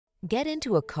Get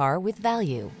into a car with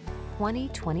value.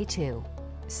 2022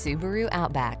 Subaru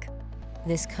Outback.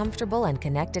 This comfortable and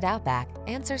connected Outback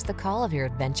answers the call of your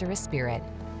adventurous spirit.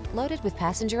 Loaded with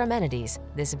passenger amenities,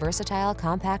 this versatile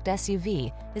compact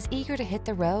SUV is eager to hit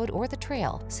the road or the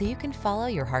trail so you can follow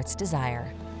your heart's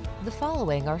desire. The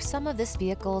following are some of this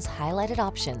vehicle's highlighted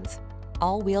options: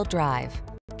 all-wheel drive,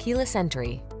 keyless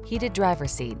entry, heated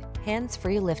driver's seat,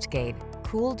 hands-free liftgate,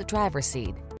 cooled driver's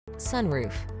seat,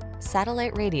 sunroof,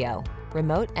 satellite radio,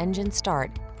 remote engine start,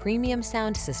 premium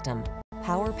sound system,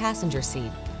 power passenger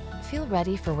seat. Feel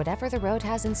ready for whatever the road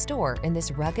has in store in this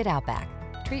rugged Outback.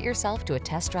 Treat yourself to a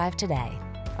test drive today.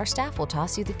 Our staff will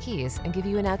toss you the keys and give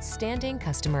you an outstanding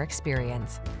customer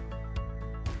experience.